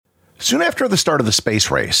Soon after the start of the space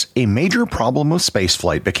race, a major problem with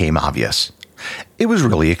spaceflight became obvious. It was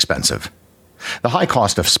really expensive. The high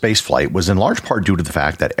cost of spaceflight was in large part due to the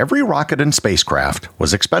fact that every rocket and spacecraft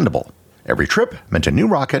was expendable. Every trip meant a new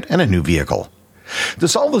rocket and a new vehicle. To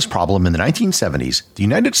solve this problem in the 1970s, the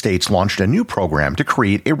United States launched a new program to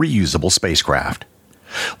create a reusable spacecraft.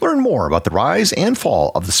 Learn more about the rise and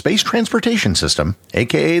fall of the Space Transportation System,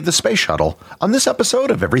 aka the Space Shuttle, on this episode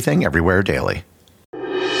of Everything Everywhere Daily.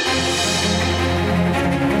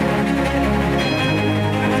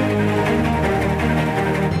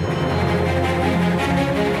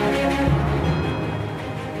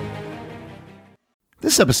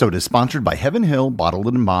 This episode is sponsored by Heaven Hill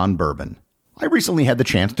Bottled & Bond Bourbon. I recently had the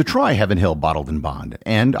chance to try Heaven Hill Bottled & Bond,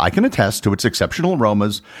 and I can attest to its exceptional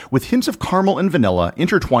aromas with hints of caramel and vanilla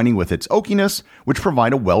intertwining with its oakiness, which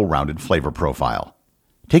provide a well-rounded flavor profile.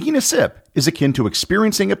 Taking a sip is akin to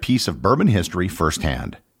experiencing a piece of bourbon history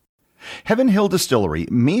firsthand. Heaven Hill Distillery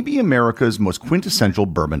may be America's most quintessential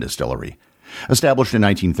bourbon distillery. Established in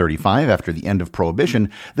 1935 after the end of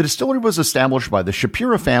Prohibition, the distillery was established by the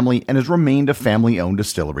Shapira family and has remained a family-owned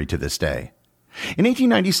distillery to this day. In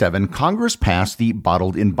 1897, Congress passed the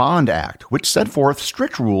Bottled in Bond Act, which set forth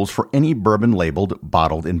strict rules for any bourbon labeled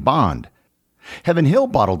Bottled in Bond. Heaven Hill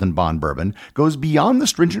Bottled in Bond Bourbon goes beyond the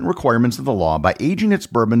stringent requirements of the law by aging its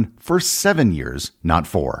bourbon for 7 years, not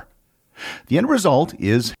 4. The end result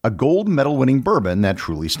is a gold medal-winning bourbon that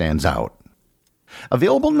truly stands out.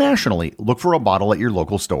 Available nationally, look for a bottle at your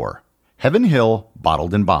local store. Heaven Hill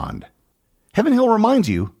Bottled in Bond. Heaven Hill reminds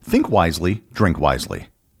you, think wisely, drink wisely.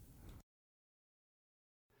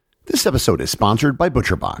 This episode is sponsored by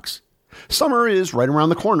ButcherBox. Summer is right around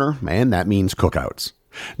the corner, and that means cookouts.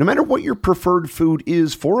 No matter what your preferred food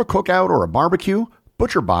is for a cookout or a barbecue,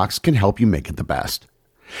 ButcherBox can help you make it the best.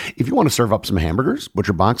 If you want to serve up some hamburgers,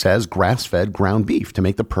 ButcherBox has grass-fed ground beef to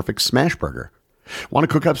make the perfect smash burger. Want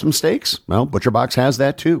to cook up some steaks? Well, ButcherBox has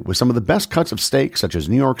that too, with some of the best cuts of steak such as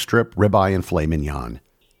New York strip, ribeye, and filet mignon.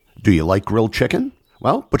 Do you like grilled chicken?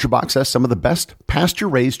 Well, ButcherBox has some of the best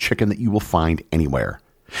pasture-raised chicken that you will find anywhere.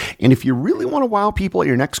 And if you really want to wow people at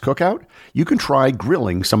your next cookout, you can try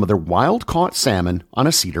grilling some of their wild-caught salmon on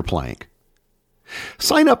a cedar plank.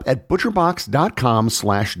 Sign up at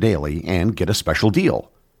butcherbox.com/daily and get a special deal.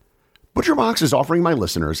 ButcherBox is offering my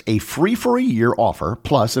listeners a free-for-a-year offer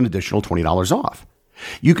plus an additional $20 off.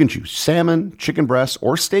 You can choose salmon, chicken breasts,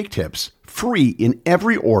 or steak tips free in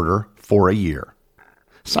every order for a year.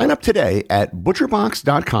 Sign up today at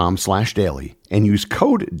butcherbox.com/daily and use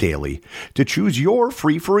code DAILY to choose your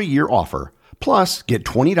free-for-a-year offer, plus get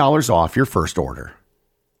 $20 off your first order.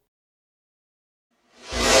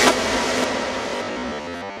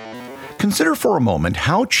 Consider for a moment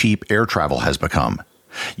how cheap air travel has become.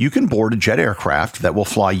 You can board a jet aircraft that will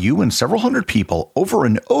fly you and several hundred people over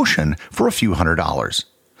an ocean for a few $100s.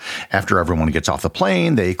 After everyone gets off the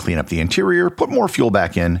plane, they clean up the interior, put more fuel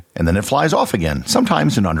back in, and then it flies off again,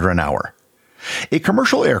 sometimes in under an hour. A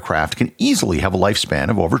commercial aircraft can easily have a lifespan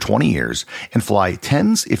of over 20 years and fly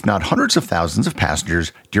tens, if not hundreds of thousands of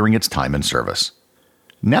passengers during its time in service.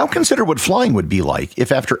 Now consider what flying would be like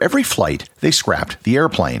if after every flight they scrapped the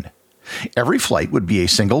airplane. Every flight would be a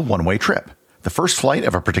single one-way trip. The first flight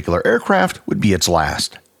of a particular aircraft would be its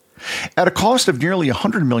last. At a cost of nearly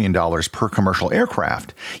 $100 million per commercial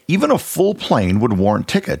aircraft, even a full plane would warrant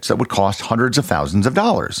tickets that would cost hundreds of thousands of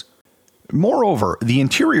dollars. Moreover, the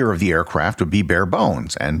interior of the aircraft would be bare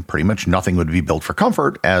bones, and pretty much nothing would be built for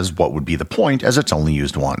comfort, as what would be the point as it's only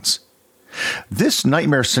used once. This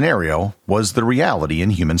nightmare scenario was the reality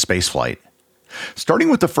in human spaceflight.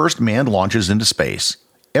 Starting with the first manned launches into space,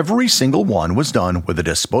 every single one was done with a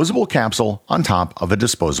disposable capsule on top of a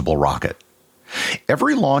disposable rocket.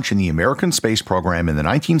 Every launch in the American space program in the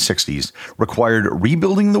 1960s required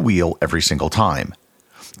rebuilding the wheel every single time.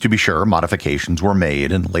 To be sure, modifications were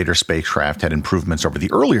made and later spacecraft had improvements over the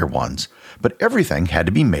earlier ones, but everything had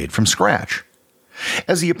to be made from scratch.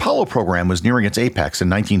 As the Apollo program was nearing its apex in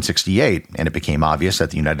 1968, and it became obvious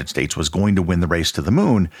that the United States was going to win the race to the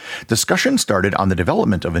moon, discussion started on the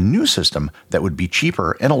development of a new system that would be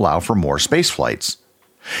cheaper and allow for more space flights.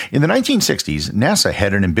 In the 1960s, NASA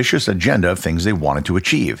had an ambitious agenda of things they wanted to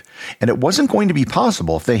achieve, and it wasn't going to be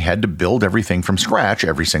possible if they had to build everything from scratch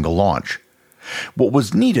every single launch. What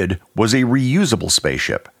was needed was a reusable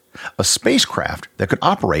spaceship, a spacecraft that could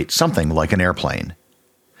operate something like an airplane.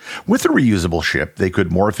 With a reusable ship, they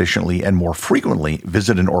could more efficiently and more frequently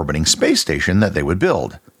visit an orbiting space station that they would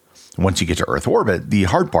build. Once you get to Earth orbit, the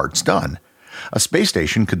hard part's done. A space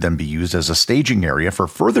station could then be used as a staging area for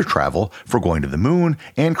further travel for going to the moon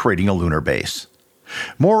and creating a lunar base.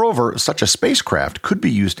 Moreover, such a spacecraft could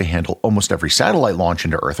be used to handle almost every satellite launch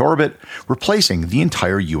into Earth orbit, replacing the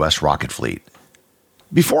entire U.S. rocket fleet.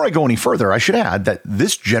 Before I go any further, I should add that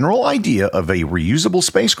this general idea of a reusable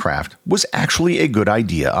spacecraft was actually a good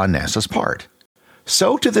idea on NASA's part.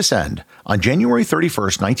 So, to this end, on January 31,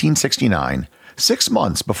 1969, 6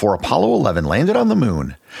 months before Apollo 11 landed on the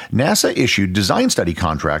Moon, NASA issued design study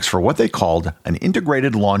contracts for what they called an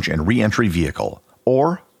Integrated Launch and Re-entry Vehicle,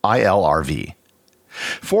 or ILRV.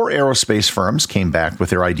 4 aerospace firms came back with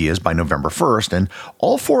their ideas by November 1st, and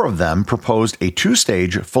all 4 of them proposed a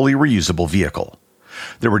 2-stage, fully reusable vehicle.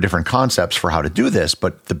 There were different concepts for how to do this,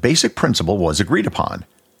 but the basic principle was agreed upon.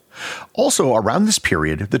 Also, around this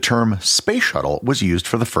period, the term Space Shuttle was used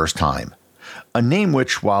for the first time, a name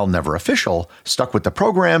which, while never official, stuck with the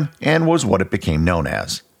program and was what it became known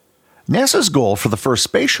as. NASA's goal for the first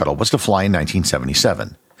Space Shuttle was to fly in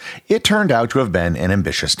 1977. It turned out to have been an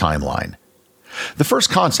ambitious timeline. The first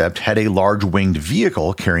concept had a large winged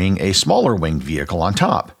vehicle carrying a smaller winged vehicle on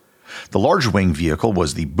top. The large winged vehicle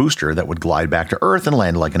was the booster that would glide back to Earth and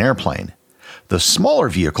land like an airplane. The smaller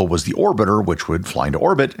vehicle was the orbiter, which would fly into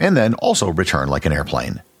orbit and then also return like an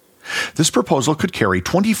airplane. This proposal could carry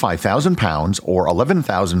 25,000 pounds or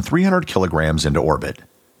 11,300 kilograms into orbit.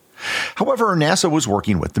 However, NASA was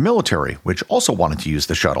working with the military, which also wanted to use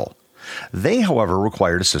the shuttle. They, however,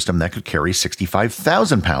 required a system that could carry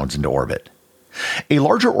 65,000 pounds into orbit. A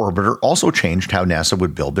larger orbiter also changed how NASA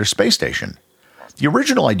would build their space station. The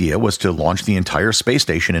original idea was to launch the entire space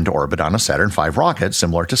station into orbit on a Saturn V rocket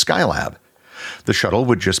similar to Skylab. The shuttle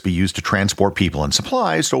would just be used to transport people and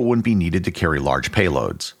supplies, so it wouldn't be needed to carry large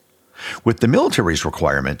payloads. With the military's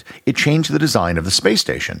requirement, it changed the design of the space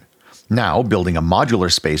station. Now, building a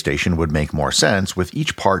modular space station would make more sense, with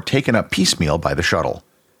each part taken up piecemeal by the shuttle.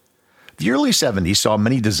 The early 70s saw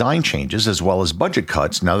many design changes as well as budget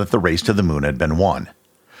cuts now that the race to the moon had been won.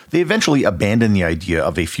 They eventually abandoned the idea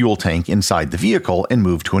of a fuel tank inside the vehicle and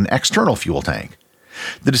moved to an external fuel tank.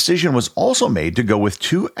 The decision was also made to go with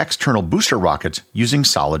 2 external booster rockets using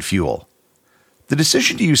solid fuel. The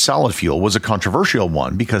decision to use solid fuel was a controversial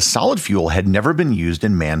one because solid fuel had never been used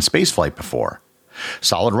in manned spaceflight before.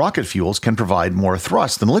 Solid rocket fuels can provide more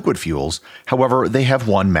thrust than liquid fuels, however, they have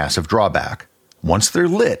one massive drawback. Once they're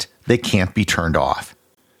lit, they can't be turned off.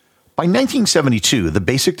 By 1972, the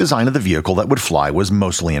basic design of the vehicle that would fly was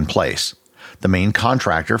mostly in place. The main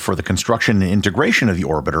contractor for the construction and integration of the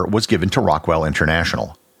orbiter was given to Rockwell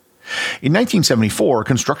International. In 1974,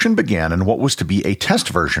 construction began on what was to be a test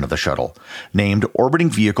version of the shuttle, named Orbiting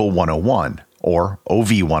Vehicle 101, or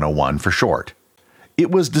OV-101 for short.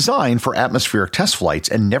 It was designed for atmospheric test flights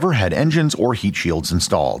and never had engines or heat shields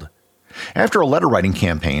installed. After a letter-writing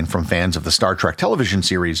campaign from fans of the Star Trek television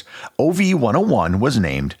series, OV-101 was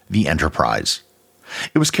named the Enterprise.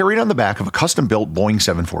 It was carried on the back of a custom-built Boeing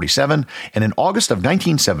 747, and in August of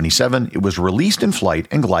 1977, it was released in flight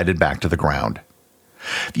and glided back to the ground.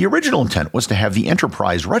 The original intent was to have the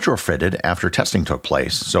Enterprise retrofitted after testing took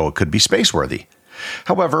place, so it could be spaceworthy.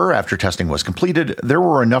 However, after testing was completed, there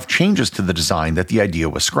were enough changes to the design that the idea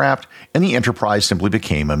was scrapped, and the Enterprise simply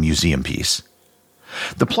became a museum piece.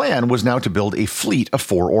 The plan was now to build a fleet of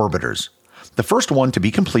 4 orbiters. The first one to be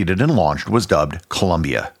completed and launched was dubbed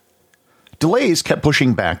Columbia. Delays kept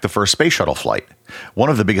pushing back the first space shuttle flight. One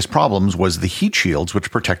of the biggest problems was the heat shields which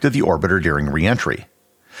protected the orbiter during re-entry.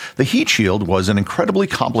 The heat shield was an incredibly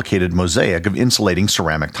complicated mosaic of insulating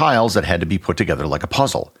ceramic tiles that had to be put together like a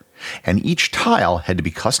puzzle, and each tile had to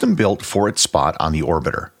be custom built for its spot on the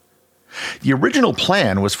orbiter. The original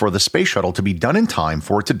plan was for the space shuttle to be done in time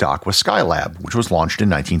for it to dock with Skylab, which was launched in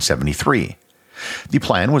 1973. The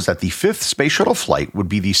plan was that the 5th space shuttle flight would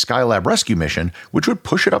be the Skylab rescue mission, which would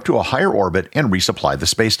push it up to a higher orbit and resupply the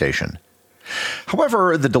space station.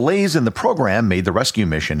 However, the delays in the program made the rescue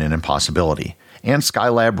mission an impossibility, and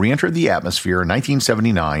Skylab re-entered the atmosphere in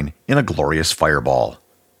 1979 in a glorious fireball.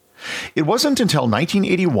 It wasn't until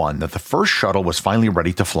 1981 that the first shuttle was finally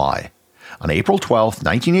ready to fly. On April 12,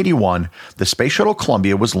 1981, the Space Shuttle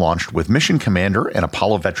Columbia was launched with mission commander and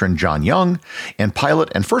Apollo veteran John Young and pilot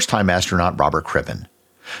and first-time astronaut Robert Crippen.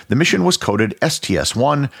 The mission was coded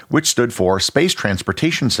STS-1, which stood for Space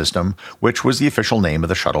Transportation System, which was the official name of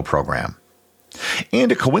the shuttle program.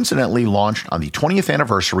 And it coincidentally launched on the 20th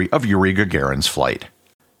anniversary of Yuri Gagarin's flight.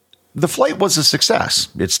 The flight was a success.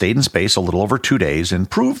 It stayed in space a little over 2 days and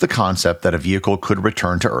proved the concept that a vehicle could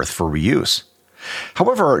return to Earth for reuse.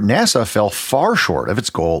 However, NASA fell far short of its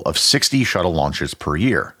goal of 60 shuttle launches per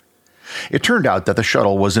year. It turned out that the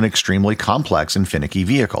shuttle was an extremely complex and finicky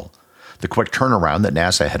vehicle. The quick turnaround that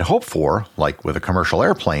NASA had hoped for, like with a commercial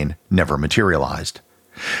airplane, never materialized.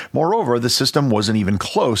 Moreover, the system wasn't even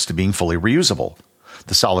close to being fully reusable.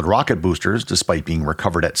 The solid rocket boosters, despite being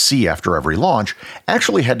recovered at sea after every launch,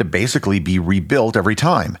 actually had to basically be rebuilt every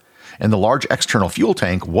time, and the large external fuel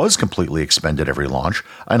tank was completely expended every launch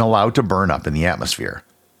and allowed to burn up in the atmosphere.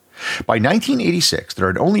 By 1986, there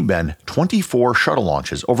had only been 24 shuttle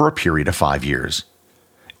launches over a period of 5 years.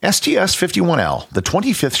 STS-51L, the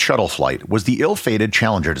 25th shuttle flight, was the ill-fated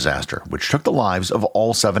Challenger disaster, which took the lives of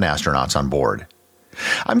all 7 astronauts on board.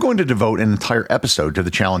 I'm going to devote an entire episode to the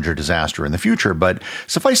Challenger disaster in the future, but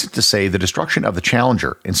suffice it to say the destruction of the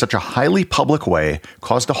Challenger in such a highly public way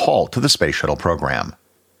caused a halt to the space shuttle program.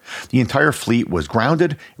 The entire fleet was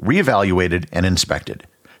grounded, reevaluated, and inspected.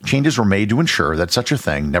 Changes were made to ensure that such a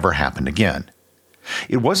thing never happened again.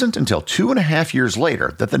 It wasn't until 2.5 years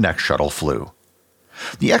later that the next shuttle flew.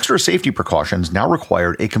 The extra safety precautions now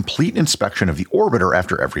required a complete inspection of the orbiter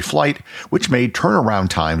after every flight, which made turnaround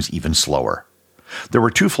times even slower. There were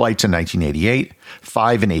 2 flights in 1988,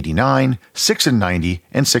 5 in 89, 6 in 90,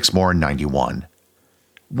 and 6 more in 91.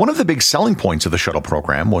 One of the big selling points of the shuttle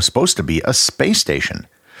program was supposed to be a space station.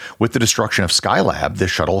 With the destruction of Skylab, the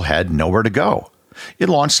shuttle had nowhere to go. It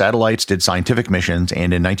launched satellites, did scientific missions,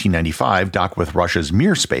 and in 1995 docked with Russia's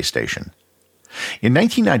Mir space station. In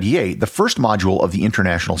 1998, the first module of the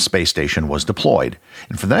International Space Station was deployed,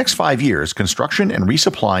 and for the next 5 years, construction and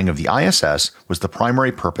resupplying of the ISS was the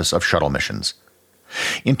primary purpose of shuttle missions.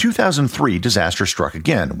 In 2003, disaster struck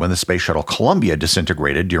again when the space shuttle Columbia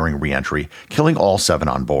disintegrated during re-entry, killing all 7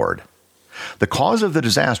 on board. The cause of the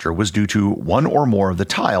disaster was due to one or more of the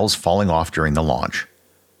tiles falling off during the launch.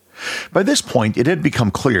 By this point, it had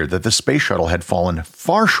become clear that the space shuttle had fallen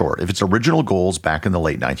far short of its original goals back in the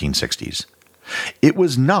late 1960s. It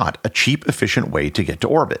was not a cheap, efficient way to get to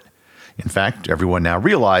orbit. In fact, everyone now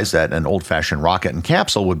realized that an old-fashioned rocket and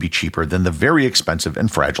capsule would be cheaper than the very expensive and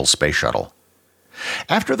fragile space shuttle.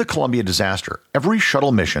 After the Columbia disaster, every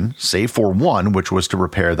shuttle mission, save for one which was to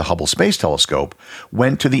repair the Hubble Space Telescope,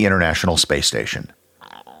 went to the International Space Station.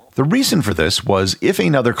 The reason for this was if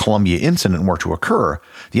another Columbia incident were to occur,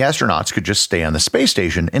 the astronauts could just stay on the space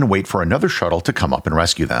station and wait for another shuttle to come up and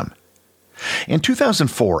rescue them. In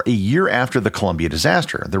 2004, a year after the Columbia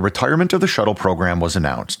disaster, the retirement of the shuttle program was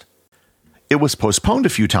announced. It was postponed a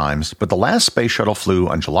few times, but the last space shuttle flew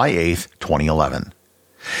on July 8, 2011.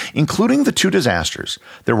 Including the 2 disasters,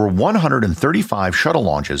 there were 135 shuttle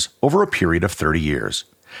launches over a period of 30 years,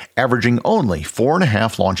 averaging only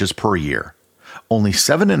 4.5 launches per year, only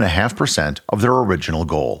 7.5% of their original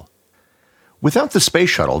goal. Without the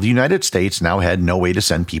space shuttle, the United States now had no way to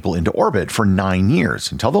send people into orbit for 9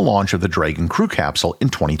 years until the launch of the Dragon crew capsule in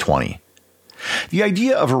 2020. The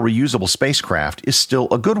idea of a reusable spacecraft is still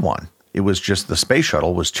a good one. It was just the space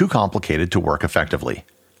shuttle was too complicated to work effectively.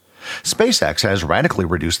 SpaceX has radically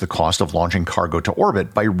reduced the cost of launching cargo to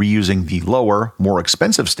orbit by reusing the lower, more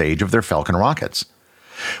expensive stage of their Falcon rockets.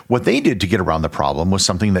 What they did to get around the problem was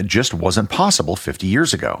something that just wasn't possible 50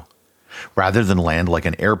 years ago. Rather than land like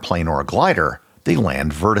an airplane or a glider, they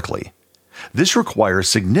land vertically. This requires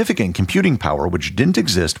significant computing power which didn't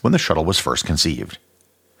exist when the shuttle was first conceived.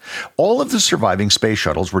 All of the surviving space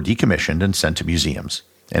shuttles were decommissioned and sent to museums,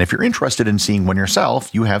 and if you're interested in seeing one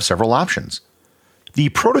yourself, you have several options. The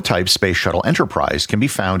prototype Space Shuttle Enterprise can be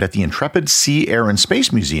found at the Intrepid Sea, Air, and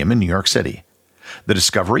Space Museum in New York City. The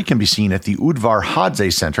Discovery can be seen at the Udvar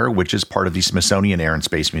Hadze Center, which is part of the Smithsonian Air and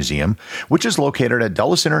Space Museum, which is located at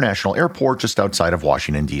Dulles International Airport just outside of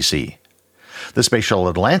Washington, D.C. The Space Shuttle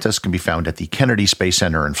Atlantis can be found at the Kennedy Space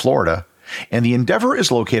Center in Florida, and the Endeavour is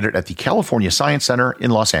located at the California Science Center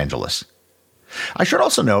in Los Angeles. I should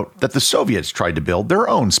also note that the Soviets tried to build their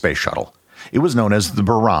own space shuttle. It was known as the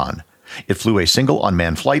Buran. It flew a single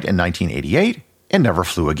unmanned flight in 1988 and never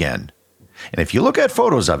flew again. And if you look at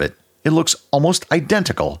photos of it, it looks almost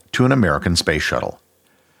identical to an American space shuttle.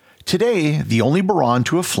 Today, the only Buran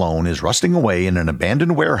to have flown is rusting away in an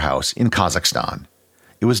abandoned warehouse in Kazakhstan.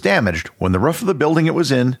 It was damaged when the roof of the building it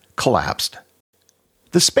was in collapsed.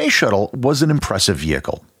 The space shuttle was an impressive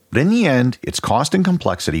vehicle, but in the end, its cost and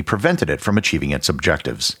complexity prevented it from achieving its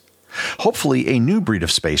objectives. Hopefully, a new breed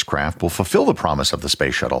of spacecraft will fulfill the promise of the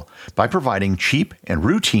space shuttle by providing cheap and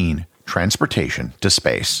routine transportation to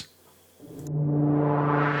space.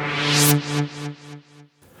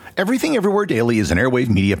 Everything Everywhere Daily is an Airwave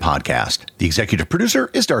Media podcast. The executive producer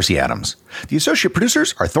is Darcy Adams. The associate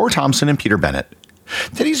producers are Thor Thompson and Peter Bennett.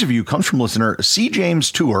 Today's review comes from listener C.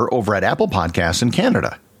 James Tour over at Apple Podcasts in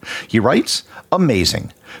Canada. He writes,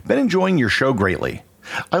 "Amazing. Been enjoying your show greatly.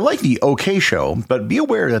 I like the OK show, but be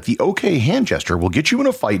aware that the OK hand gesture will get you in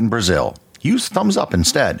a fight in Brazil. Use thumbs up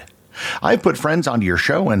instead. I've put friends onto your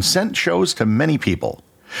show and sent shows to many people.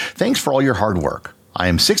 Thanks for all your hard work. I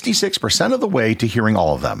am 66% of the way to hearing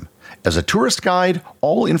all of them. As a tourist guide,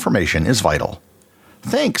 all information is vital.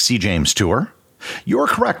 Thanks, C. James Tour. You're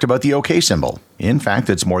correct about the OK symbol. In fact,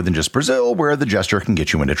 it's more than just Brazil where the gesture can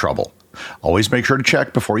get you into trouble. Always make sure to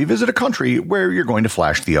check before you visit a country where you're going to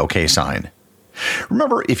flash the OK sign.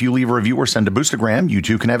 Remember, if you leave a review or send a Boostagram, you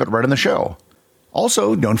too can have it read on the show.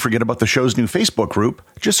 Also, don't forget about the show's new Facebook group.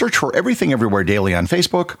 Just search for Everything Everywhere Daily on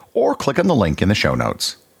Facebook or click on the link in the show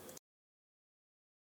notes.